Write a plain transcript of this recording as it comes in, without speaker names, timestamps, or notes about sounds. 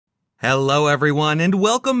Hello everyone and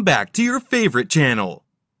welcome back to your favorite channel.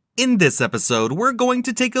 In this episode, we're going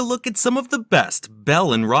to take a look at some of the best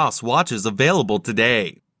Bell & Ross watches available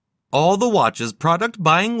today. All the watches product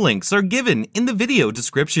buying links are given in the video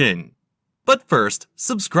description. But first,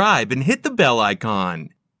 subscribe and hit the bell icon.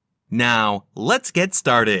 Now, let's get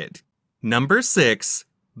started. Number 6.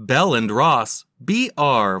 Bell & Ross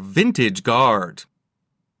BR Vintage Guard.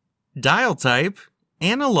 Dial type,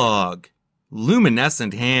 analog.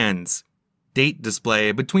 Luminescent hands. Date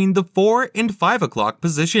display between the 4 and 5 o'clock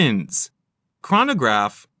positions.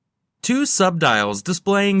 Chronograph. 2 subdials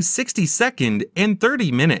displaying 60-second and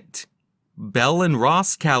 30-minute. Bell &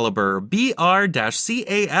 Ross caliber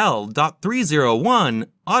BR-CAL.301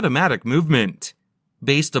 automatic movement.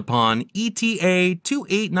 Based upon ETA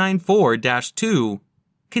 2894-2,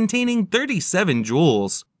 containing 37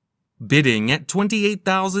 joules. Bidding at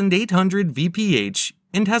 28,800 VPH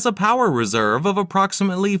and has a power reserve of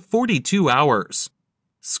approximately 42 hours.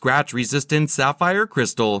 Scratch-resistant sapphire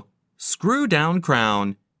crystal, screw-down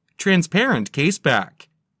crown, transparent case back,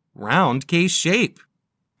 round case shape.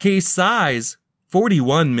 Case size,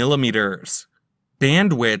 41 mm.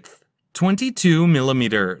 Bandwidth, 22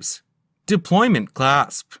 mm. Deployment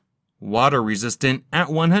clasp, water-resistant at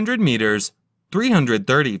 100 meters,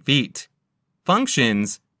 330 feet.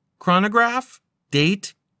 Functions, chronograph,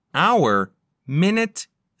 date, hour, minute,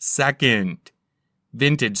 second.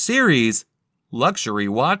 Vintage series, luxury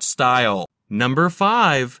watch style. Number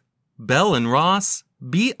 5. Bell & Ross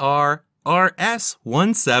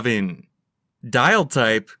BR-RS17. Dial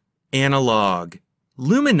type, analog.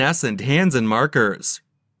 Luminescent hands and markers.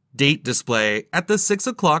 Date display at the 6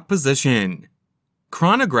 o'clock position.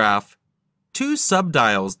 Chronograph. 2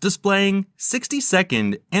 subdials displaying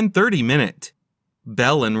 60-second and 30-minute.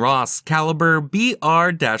 Bell & Ross caliber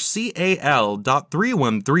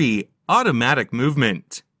BR-CAL.313 automatic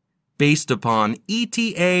movement. Based upon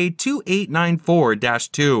ETA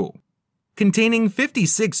 2894-2. Containing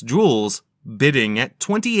 56 joules, bidding at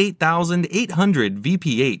 28,800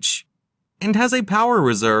 VPH. And has a power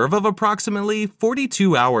reserve of approximately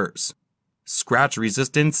 42 hours.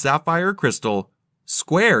 Scratch-resistant sapphire crystal,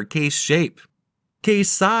 square case shape.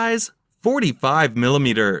 Case size, 45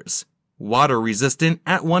 mm. Water-resistant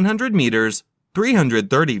at 100 meters,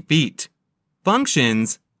 330 feet.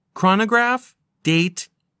 Functions, chronograph, date,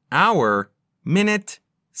 hour, minute,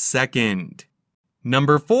 second.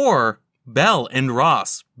 Number 4. Bell &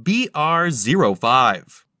 Ross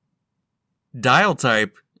BR-05. Dial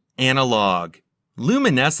type, analog.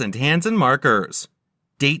 Luminescent hands and markers.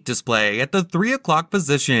 Date display at the 3 o'clock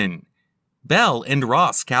position. Bell &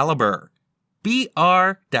 Ross caliber.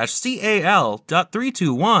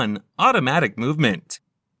 BR-CAL.321 automatic movement.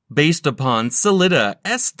 Based upon Solida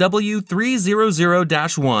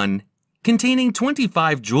SW300-1, containing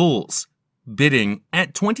 25 joules, bidding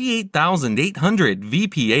at 28,800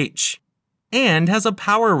 VPH, and has a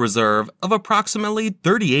power reserve of approximately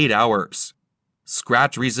 38 hours.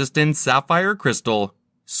 Scratch-resistant sapphire crystal,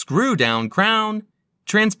 screw-down crown,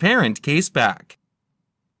 transparent case back.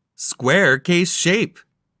 Square case shape.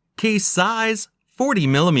 Case size, 40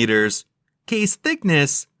 mm. Case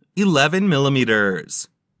thickness, 11 mm.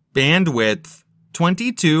 Bandwidth,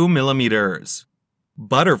 22 mm.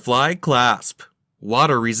 Butterfly clasp.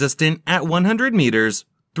 Water resistant at 100 meters,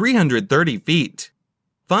 330 feet.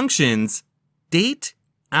 Functions, date,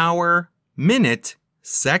 hour, minute,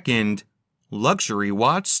 second. Luxury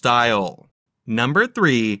watch style. Number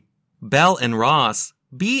 3. Bell & Ross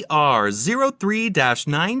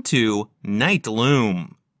BR-03-92 Night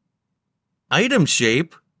Loom. Item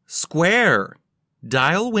shape, square.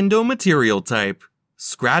 Dial window material type,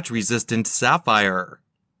 scratch-resistant sapphire.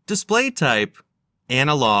 Display type,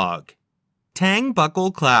 analog. Tang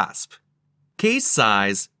buckle clasp. Case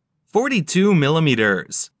size, 42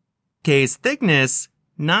 mm. Case thickness,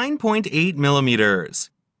 9.8 mm.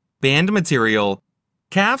 Band material,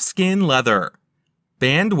 calfskin leather.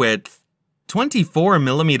 Band width, 24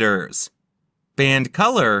 mm. Band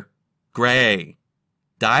color, gray.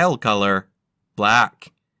 Dial color,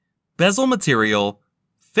 black. Bezel material,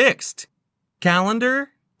 fixed.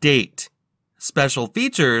 Calendar, date. Special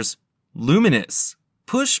features, luminous.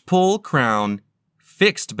 Push-pull crown,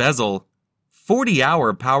 fixed bezel.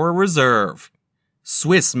 40-hour power reserve.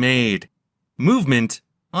 Swiss made. Movement,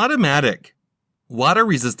 automatic.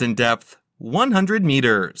 Water-resistant depth, 100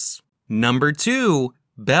 meters. Number 2.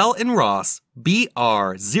 Bell & Ross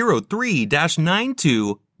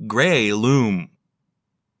BR-03-92 Gray Loom.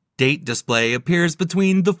 Date display appears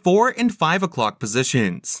between the 4 and 5 o'clock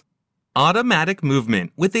positions. Automatic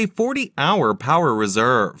movement with a 40-hour power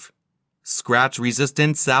reserve.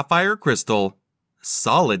 Scratch-resistant sapphire crystal.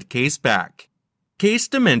 solid case back. Case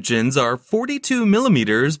dimensions are 42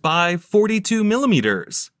 millimeters by 42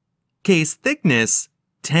 millimeters. Case thickness,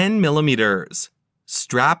 10 millimeters.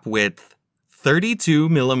 Strap width, 32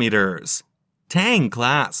 millimeters. Tang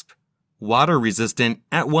clasp, water resistant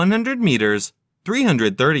at 100 meters,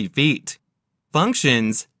 330 feet.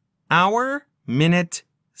 Functions, hour, minute,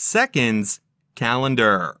 seconds,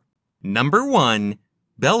 calendar. Number 1.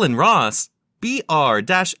 Bell&Ross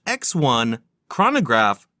BR-X1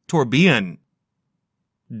 Chronograph Tourbillon.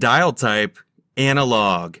 Dial type,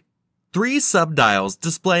 analog. 3 subdials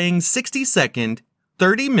displaying 60-second,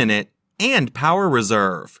 30-minute, and power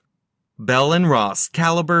reserve. Bell&Ross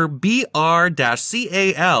caliber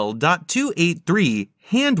BR-CAL.283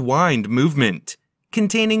 hand wind movement,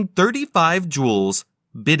 containing 35 joules,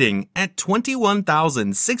 bidding at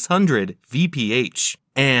 21,600 VPH,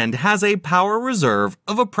 and has a power reserve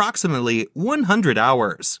of approximately 100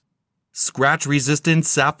 hours. Scratch-resistant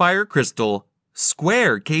sapphire crystal,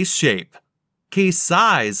 square case shape. Case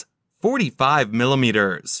size, 45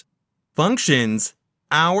 millimeters. Functions,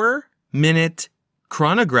 hour, minute,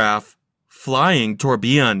 chronograph, flying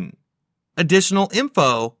tourbillon. Additional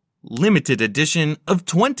info, limited edition of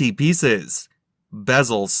 20 pieces.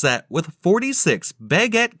 Bezel set with 46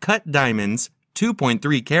 baguette cut diamonds,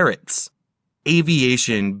 2.3 carats.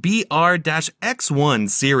 Aviation BR-X1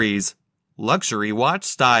 series, luxury watch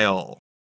style.